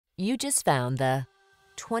You just found the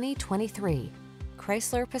 2023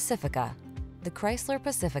 Chrysler Pacifica. The Chrysler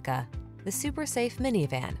Pacifica, the super safe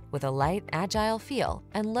minivan with a light, agile feel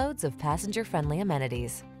and loads of passenger-friendly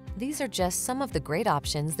amenities. These are just some of the great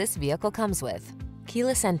options this vehicle comes with: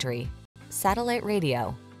 keyless entry, satellite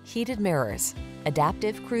radio, heated mirrors,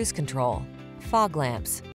 adaptive cruise control, fog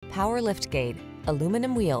lamps, power liftgate,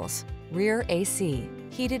 aluminum wheels, rear AC,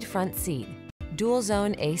 heated front seat, dual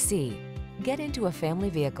zone AC. Get into a family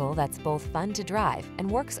vehicle that's both fun to drive and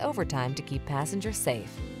works overtime to keep passengers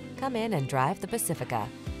safe. Come in and drive the Pacifica.